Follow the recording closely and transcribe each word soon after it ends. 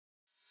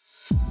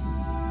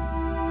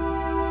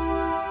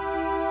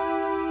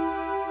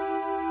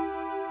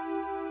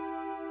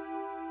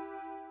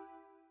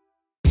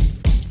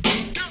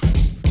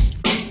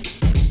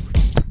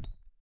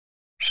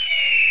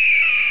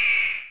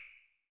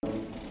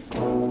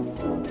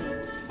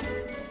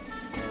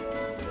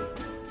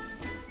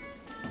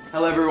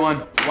Hello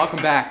everyone,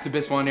 welcome back to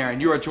BISFA On Air,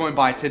 and you are joined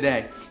by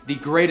today, the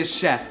greatest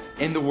chef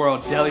in the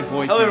world, Deli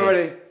Boy. Hello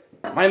everybody,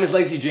 my name is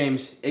Legacy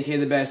James, aka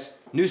the best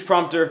news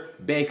prompter,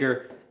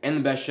 baker, and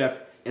the best chef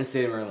in the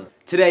state of Maryland.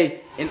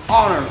 Today, in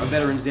honor of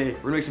Veterans Day,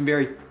 we're gonna make some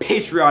very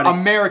patriotic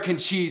American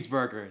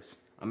cheeseburgers.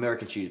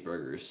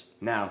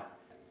 Now,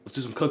 let's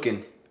do some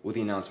cooking with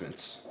the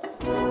announcements.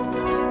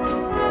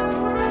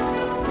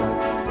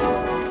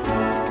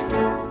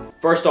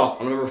 First off,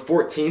 on November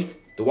 14th,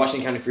 the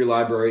Washington County Free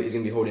Library is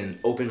going to be holding an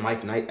open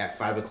mic night at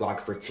 5 o'clock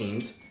for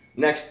teens.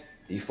 Next,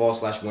 the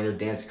Fall/Winter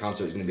Dance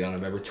Concert is going to be on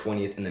November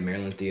 20th in the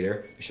Maryland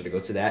Theater. Be sure to go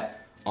to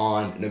that.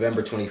 On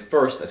November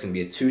 21st, that's going to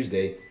be a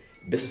Tuesday,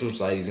 BISFA Film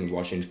Society is going to be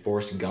watching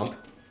Forrest Gump.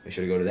 Be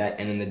sure to go to that.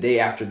 And then the day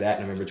after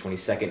that, November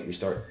 22nd, we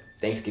start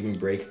Thanksgiving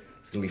break.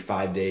 It's going to be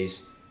 5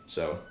 days.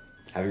 So,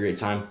 have a great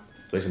time.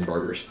 Play some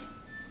burgers.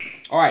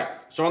 Alright,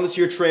 so on this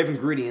here tray of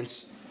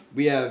ingredients,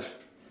 we have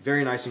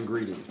very nice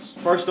ingredients.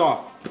 First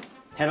off,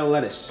 head of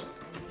lettuce.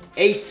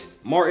 8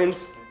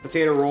 Martin's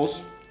potato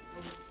rolls.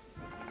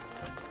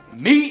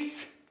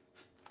 Meat!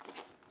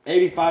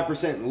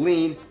 85%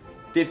 lean,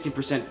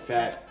 15%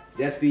 fat.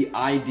 That's the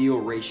ideal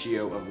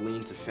ratio of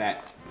lean to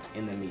fat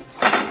in the meat.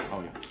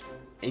 Oh yeah.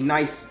 A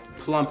nice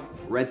plump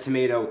red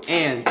tomato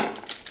and,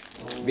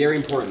 very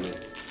importantly,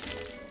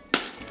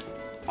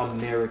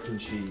 American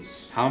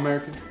cheese. How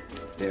American?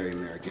 Very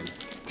American.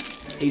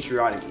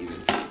 Patriotic even.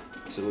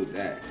 Salute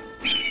that.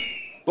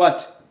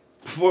 But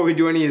before we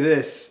do any of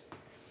this,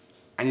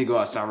 I need to go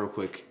outside real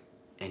quick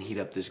and heat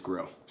up this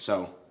grill.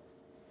 So,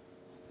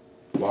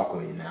 walk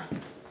with me now.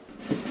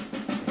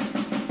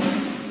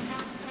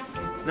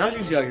 Now as you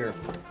can see out here,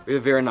 we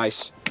have a very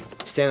nice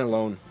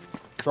standalone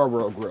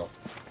Charbroil grill.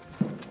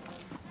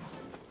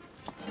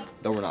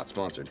 Though we're not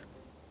sponsored.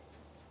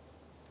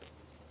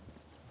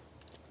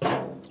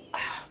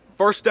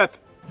 First step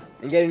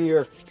in getting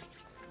your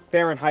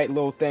Fahrenheit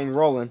little thing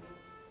rolling,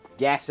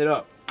 gas it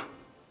up.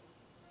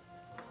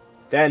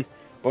 Then,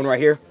 bone right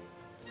here,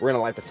 we're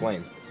gonna light the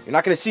flame. You're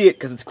not gonna see it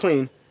because it's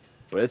clean,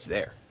 but it's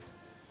there.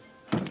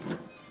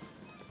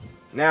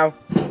 Now,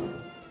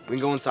 we can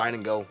go inside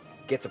and go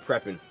get to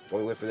prepping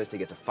while we wait for this to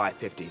get to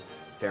 550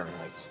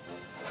 Fahrenheit.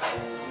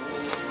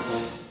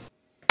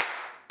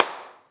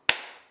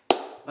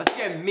 Let's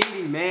get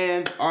meaty,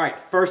 man. All right,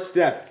 first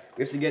step,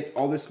 we have to get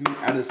all this meat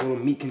out of this little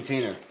meat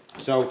container.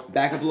 So,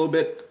 back up a little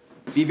bit.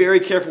 Be very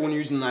careful when you're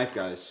using the knife,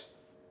 guys.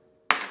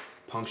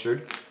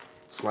 Punctured,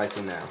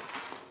 slicing now.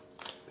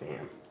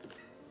 Bam.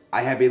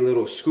 I have a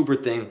little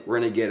scooper thing. We're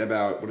gonna get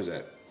about, what is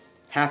that?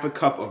 Half a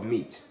cup of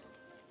meat.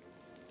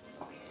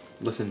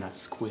 Listen, that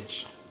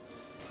squish.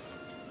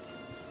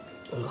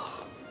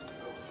 Ugh.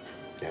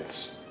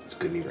 That's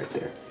good meat right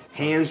there.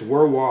 Hands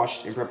were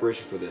washed in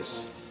preparation for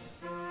this.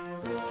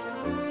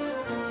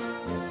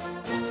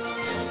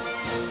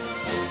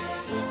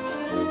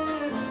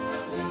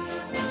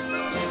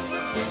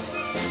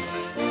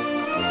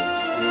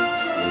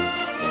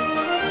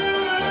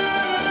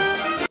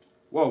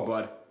 Whoa,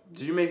 bud.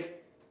 Did you make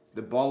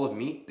the ball of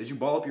meat? Did you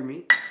ball up your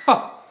meat?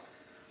 Huh.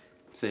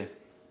 See,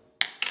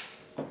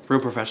 real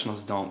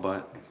professionals don't,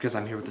 but because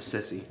I'm here with the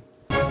sissy.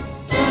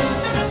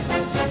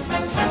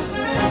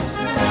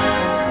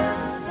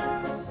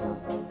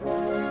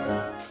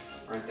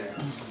 Right there.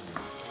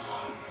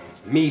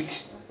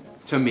 Meat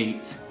to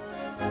meat.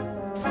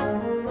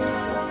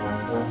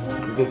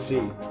 You can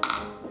see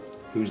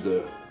who's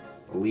the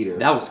leader.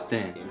 That was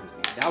thin.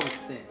 That was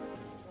thin.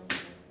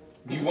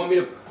 Do you want me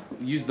to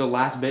use the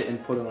last bit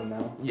and put it on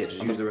now? Yeah,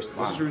 just use the rest.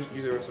 Let's just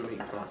use the rest of the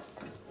meat. Come on.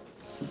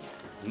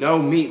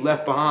 No meat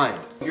left behind.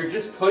 You're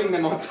just putting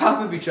them on top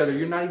of each other.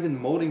 You're not even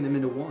molding them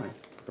into one.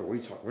 But what are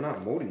you talking? We're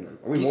not molding them.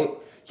 Are we molding?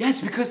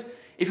 Yes, because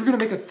if you're gonna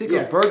make a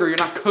thicker burger, you're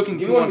not cooking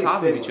two on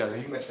top of each other.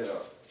 You messed it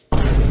up.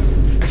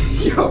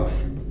 Yo,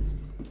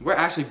 we're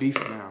actually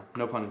beefing now.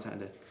 No pun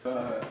intended.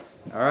 All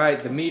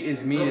right, the meat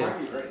is meated.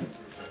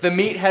 The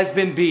meat has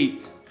been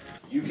beat.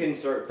 You can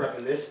start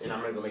prepping this, and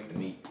I'm gonna go make the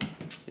meat.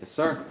 Yes,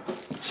 sir.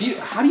 Cheese.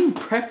 How do you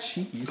prep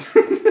cheese?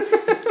 How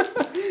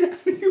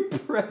do you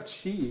prep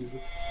cheese?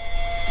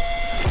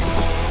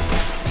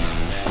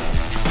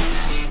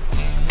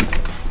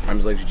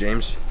 I'm Legacy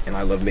James, and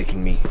I love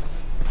making meat.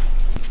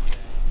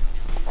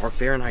 Our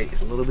Fahrenheit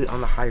is a little bit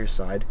on the higher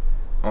side,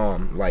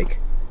 like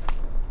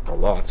a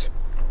lot.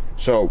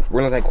 So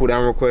we're gonna let that cool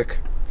down real quick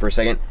for a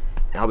second,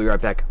 and I'll be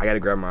right back. I gotta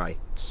grab my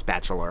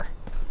spatula.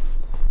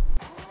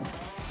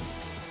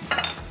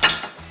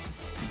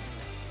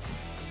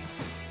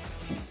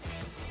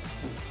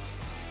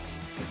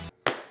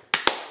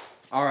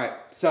 All right,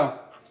 so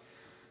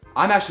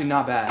I'm actually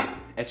not bad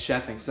at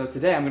chefing. So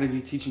today I'm gonna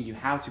be teaching you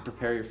how to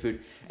prepare your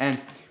food.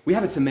 And we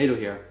have a tomato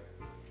here.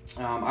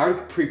 I already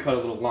pre-cut a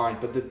little line,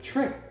 but the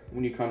trick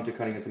when you come to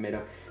cutting a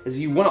tomato is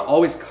you wanna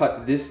always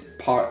cut this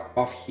part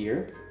off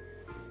here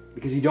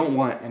because you don't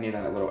want any of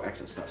that little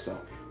excess stuff. So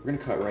we're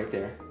gonna cut right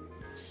there.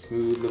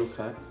 Smooth little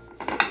cut,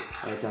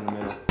 right down the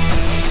middle.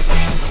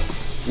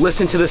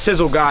 Listen to the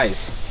sizzle,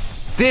 guys.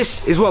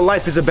 This is what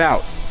life is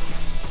about.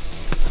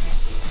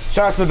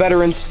 Shout out to the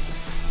veterans.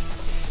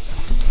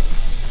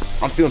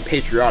 I'm feeling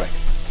patriotic.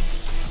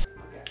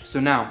 So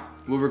now,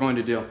 what we're going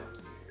to do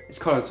is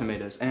cut our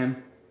tomatoes, and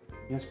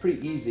yeah, it's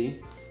pretty easy.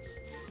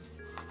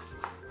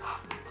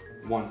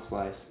 One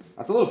slice.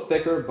 That's a little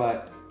thicker,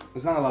 but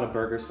there's not a lot of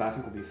burgers, so I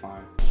think we'll be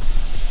fine.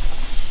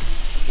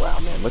 Wow,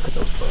 man, look at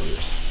those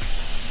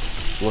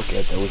burgers. Look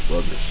at those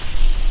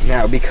burgers.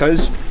 Now,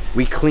 because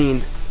we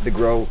cleaned the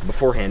grill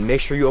beforehand, make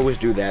sure you always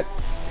do that.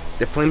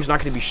 The flame's not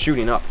gonna be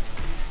shooting up.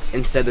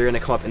 Instead, they're gonna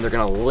come up and they're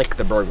gonna lick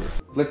the burger.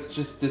 Let's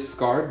just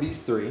discard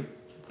these three.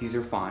 These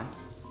are fine.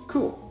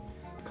 Cool.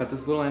 Cut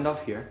this little end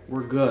off here.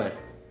 We're good.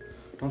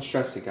 Don't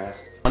stress it,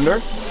 guys. Under.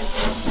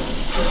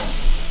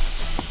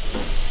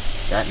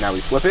 That, now we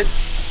flip it.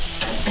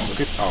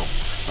 Look at,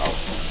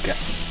 okay.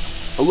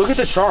 But look at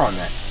the char on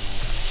that.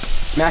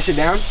 Smash it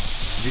down,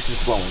 juice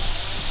is flowing.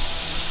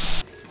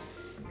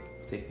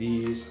 Take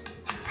these.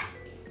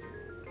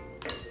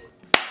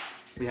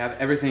 We have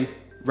everything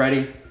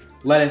ready.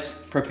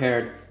 Lettuce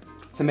prepared.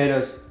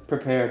 Tomatoes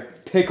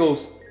prepared.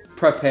 Pickles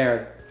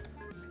prepared.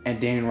 And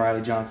Dane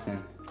Riley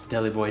Johnson,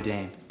 Deli Boy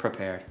Dane,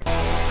 prepared.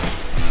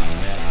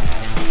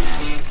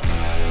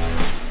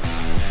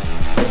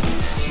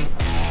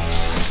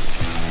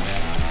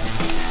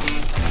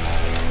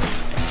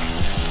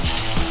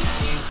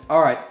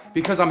 All right,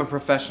 because I'm a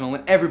professional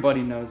and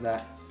everybody knows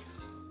that,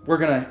 we're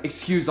gonna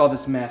excuse all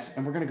this mess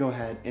and we're gonna go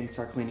ahead and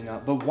start cleaning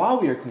up. But while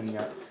we are cleaning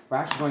up, we're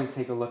actually going to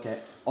take a look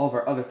at all of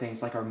our other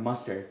things like our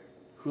mustard.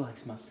 Who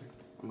likes mustard?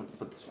 I'm gonna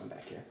put this one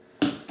back here.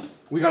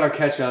 We got our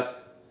ketchup,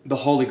 the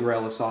holy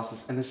grail of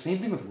sauces, and the same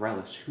thing with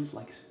relish. Who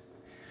likes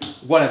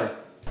whatever?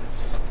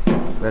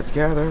 Let's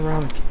gather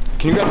around.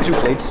 Can you grab 2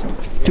 plates?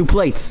 2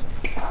 plates.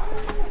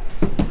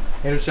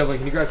 Andrew Shoveling,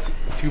 can you grab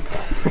two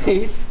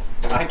plates?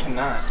 I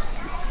cannot.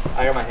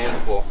 I got my hands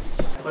full.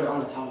 Put it on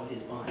the top of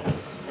his bun.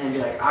 And be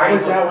like,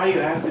 Was that why you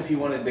asked if he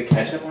wanted the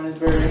ketchup on his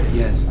burger?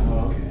 Yes.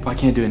 Oh, okay. But I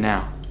can't do it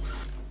now.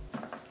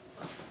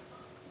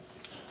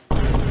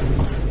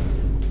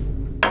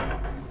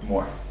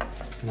 More.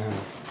 No.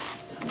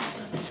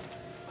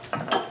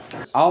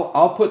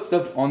 I'll put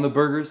stuff on the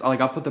burgers.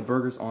 I'll put the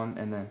burgers on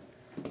and then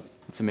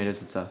the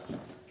tomatoes and stuff.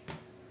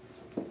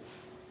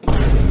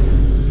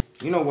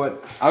 You know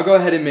what? I'll go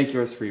ahead and make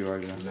yours for you,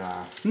 Arjun.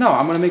 Nah. No,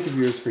 I'm gonna make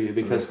yours for you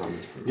because That's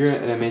fine. you're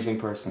an amazing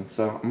person.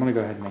 So I'm gonna go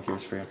ahead and make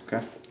yours for you.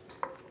 Okay.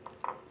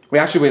 Wait,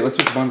 actually, wait. Let's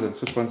switch buns in.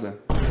 Switch buns in.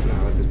 No,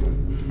 I like this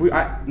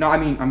one.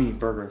 I mean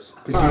burgers.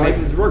 No, I like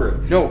this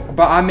burger. No,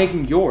 but I'm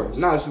making yours.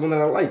 No, this is the one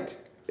that I liked.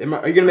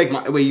 Are you gonna make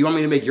my? Wait, you want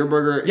me to make your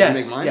burger? And Yes. you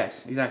make mine?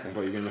 Yes. Exactly.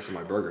 But you're gonna mess with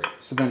my burger.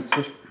 So then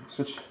switch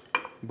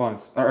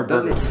buns or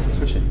Doesn't burgers. it?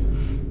 Switch it.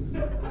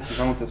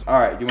 I want this. All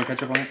right. Do you want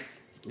ketchup on it?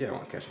 Yeah, I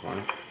want ketchup on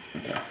it.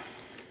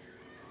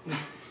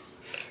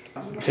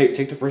 Okay.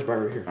 Take the first bite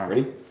right here. All right.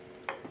 Ready?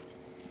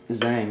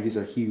 Zang, these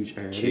are huge.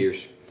 Ready?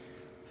 Cheers.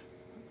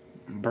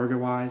 Burger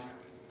wise.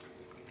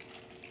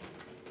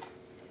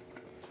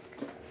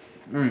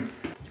 Mmm.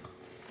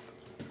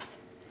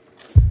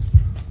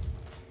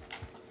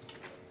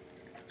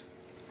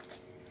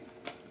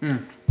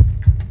 Mmm.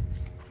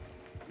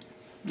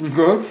 You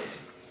good?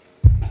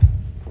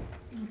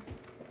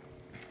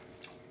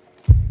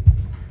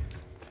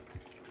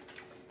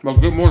 Well,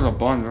 get more of the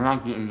bun. You're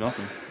not getting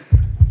nothing.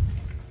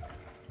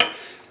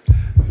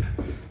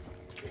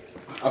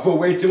 I put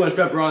way too much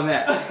pepper on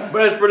that,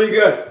 but it's pretty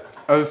good.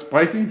 Oh, it's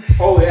spicy?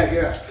 Oh yeah,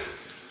 yeah.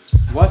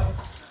 What?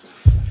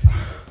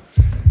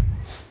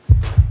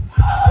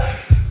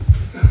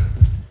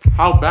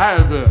 How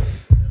bad is it?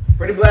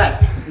 Pretty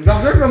bad.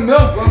 Now get some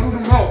milk. Go get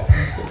some milk.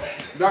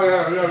 Yeah.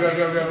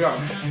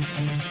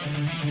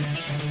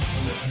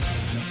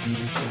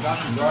 Got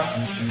you, bro.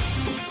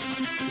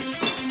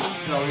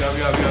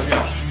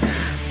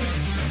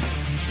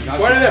 Yeah.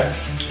 Put it there.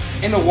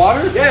 In the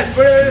water? Yes,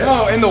 put it in.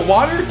 No, in the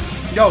water?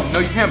 Yo, no,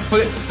 you can't put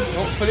it.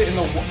 Don't put it in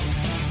the water.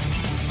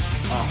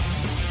 Oh.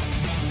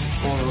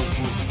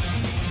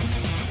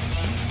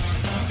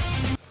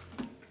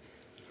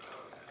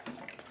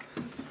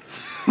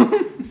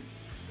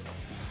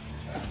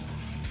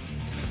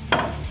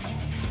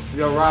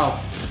 Yo, Ralph.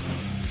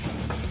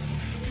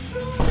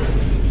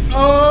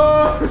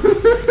 Oh!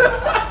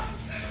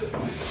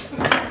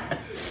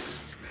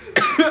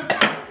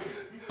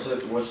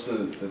 What's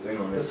the thing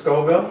on The it?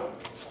 Scoville?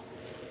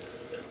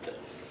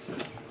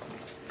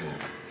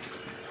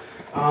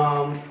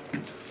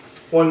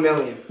 1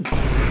 million.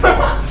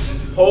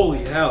 Holy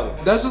hell.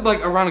 That's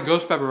like around a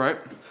ghost pepper, right?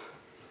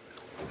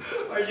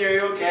 Are you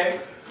okay?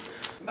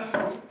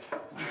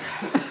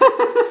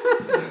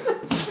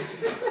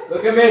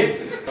 Look at me.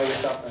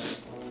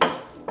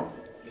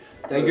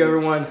 Thank you,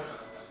 everyone.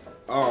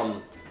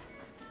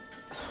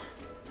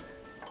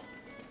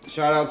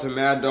 Shout out to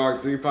Mad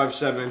Dog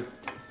 357.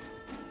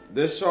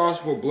 This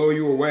sauce will blow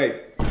you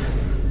away.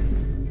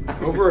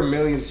 Over 1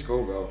 million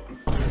Scoville.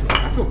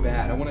 I feel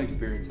bad. I want to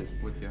experience it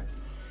with you.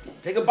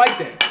 Take a bite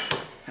then.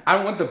 I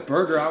don't want the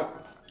burger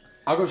out.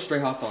 I'll go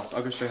straight hot sauce. I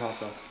will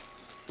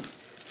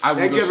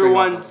Thank go you, straight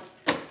hot everyone.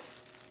 sauce.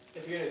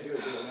 If you're gonna do it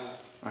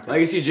now. Okay.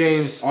 Legacy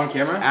James. On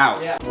camera?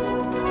 Out. Yeah.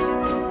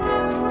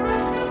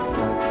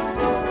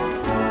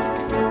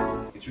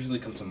 It's usually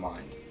come to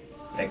mind.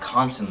 and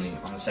constantly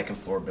on the second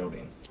floor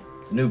building,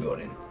 the new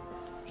building,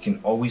 you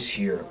can always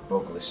hear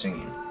vocalists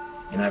singing.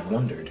 And I've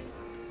wondered,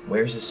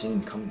 where's the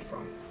singing coming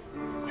from?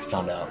 I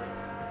found out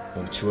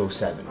on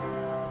 207,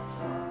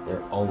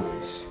 they're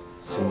always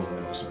singing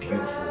the most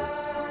beautiful,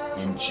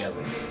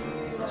 angelic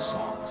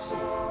songs.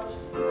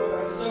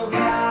 So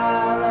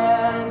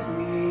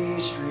gallantly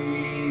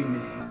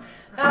streaming,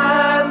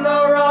 and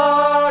the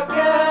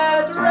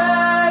rocket's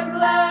red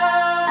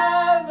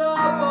glare, the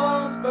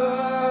bombs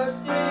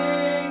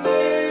bursting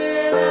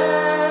in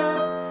air,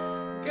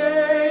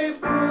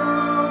 gave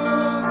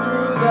proof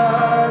through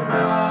the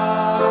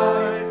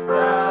night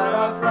that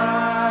our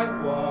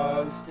flag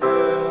was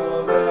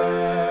still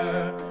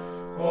there.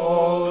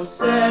 Oh,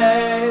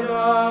 say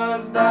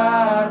does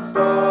that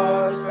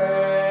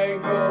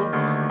star-spangled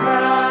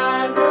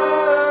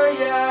banner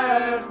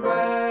yet wave?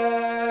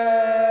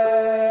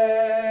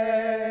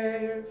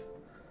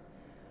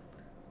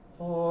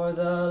 For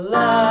the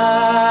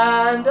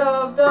land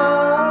of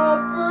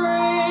the free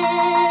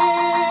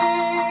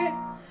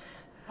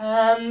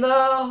and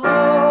the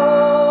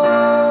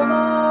home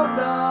of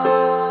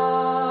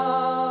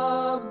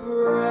the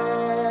brave.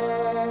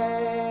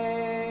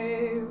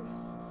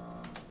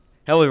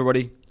 Hello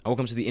everybody, and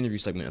welcome to the interview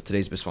segment of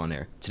today's BISFA on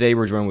Air. Today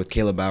we're joined with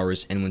Caleb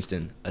Bowers and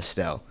Winston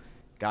Estelle.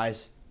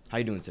 Guys, how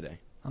you doing today?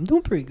 I'm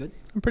doing pretty good.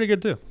 I'm pretty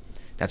good too.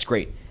 That's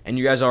great. And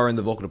you guys are in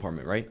the vocal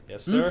department, right?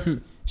 Yes,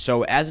 sir.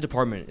 So as a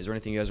department, is there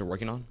anything you guys are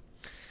working on?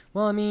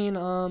 Well, I mean,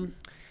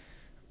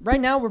 right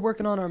now we're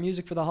working on our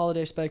music for the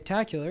Holiday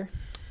Spectacular.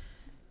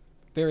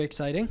 Very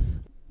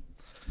exciting.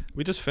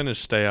 We just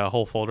finished a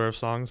whole folder of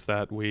songs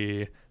that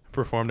we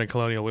performed in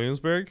Colonial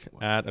Williamsburg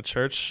at a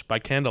church by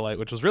candlelight,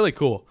 which was really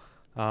cool.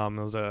 It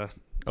was a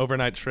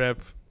overnight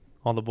trip.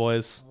 All the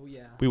boys. Oh,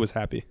 yeah. We was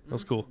happy. It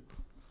was cool.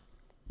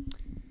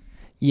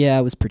 Yeah,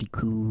 it was pretty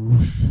cool.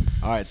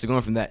 All right, so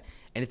going from that,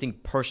 anything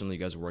personally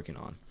you guys are working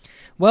on?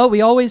 Well,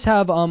 we always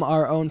have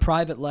our own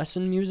private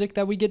lesson music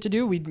that we get to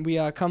do. We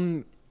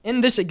come in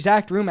this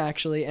exact room,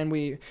 actually, and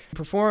we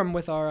perform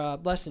with our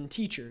lesson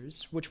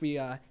teachers, which we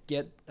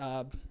get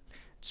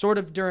sort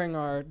of during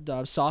our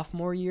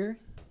sophomore year.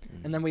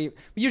 And then we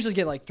usually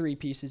get like 3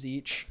 pieces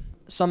each.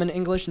 Some in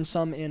English and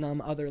some in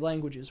other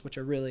languages, which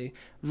are really,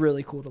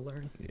 really cool to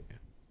learn. Yeah.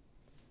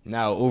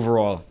 Now,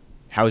 overall,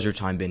 how's your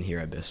time been here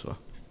at BISFA?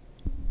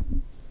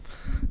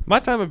 My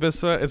time at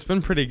BISFA, it's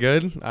been pretty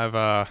good.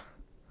 I've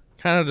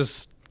kind of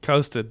just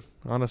coasted,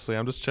 honestly.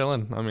 I'm just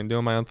chilling. I mean,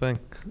 doing my own thing.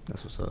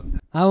 That's what's up.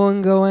 I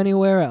wouldn't go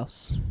anywhere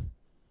else.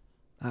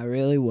 I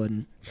really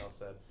wouldn't. Well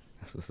said.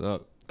 That's what's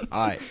up.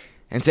 All right,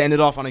 and to end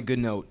it off on a good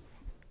note,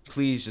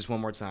 please, just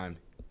one more time,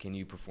 can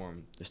you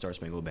perform the Star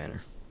Spangled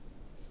Banner?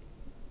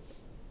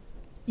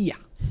 Yeah.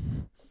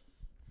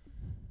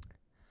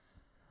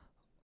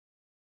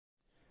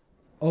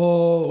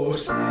 Oh,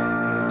 say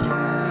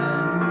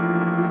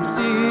can you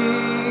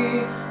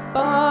see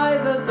by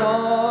the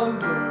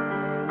dawn's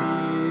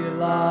early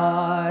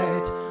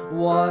light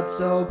what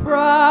so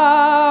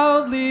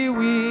proudly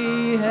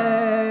we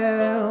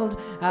hailed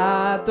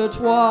at the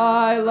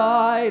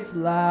twilight's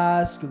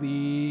last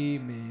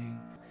gleaming?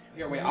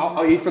 Here, wait,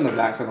 I'll eat from the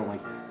back so I don't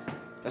like that.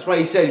 That's why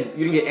he said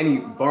you didn't get any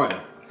bun.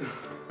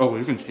 Oh,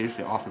 you can taste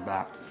it off the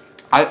back.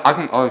 I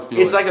can always feel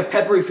It's it. like a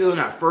peppery feeling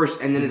at first,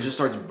 and then it just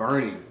starts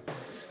burning.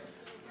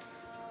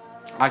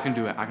 I can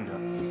do it.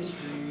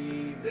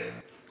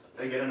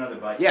 They get another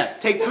bite. Yeah,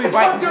 take 3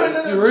 bites.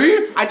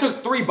 3? I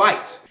took 3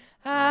 bites.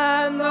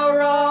 And the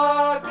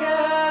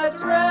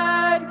rocket's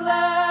red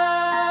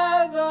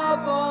glare, the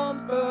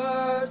bombs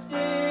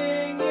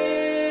bursting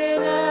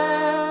in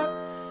air,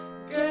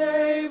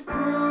 gave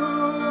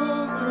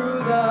proof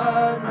through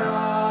the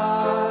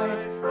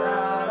night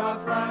that our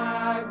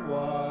flag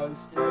was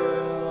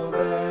still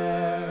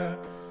there.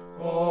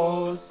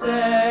 Oh,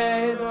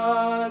 say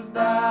does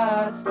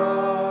that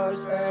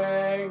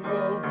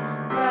star-spangled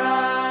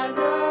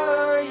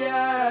banner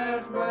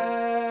yet wave?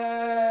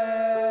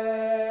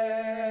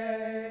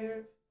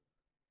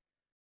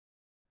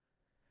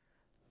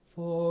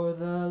 For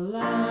the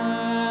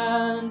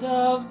land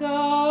of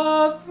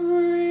the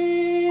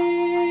free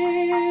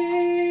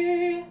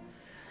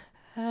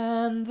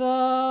and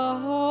the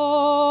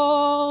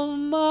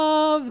home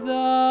of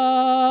the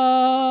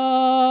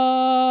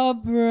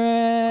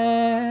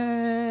brave.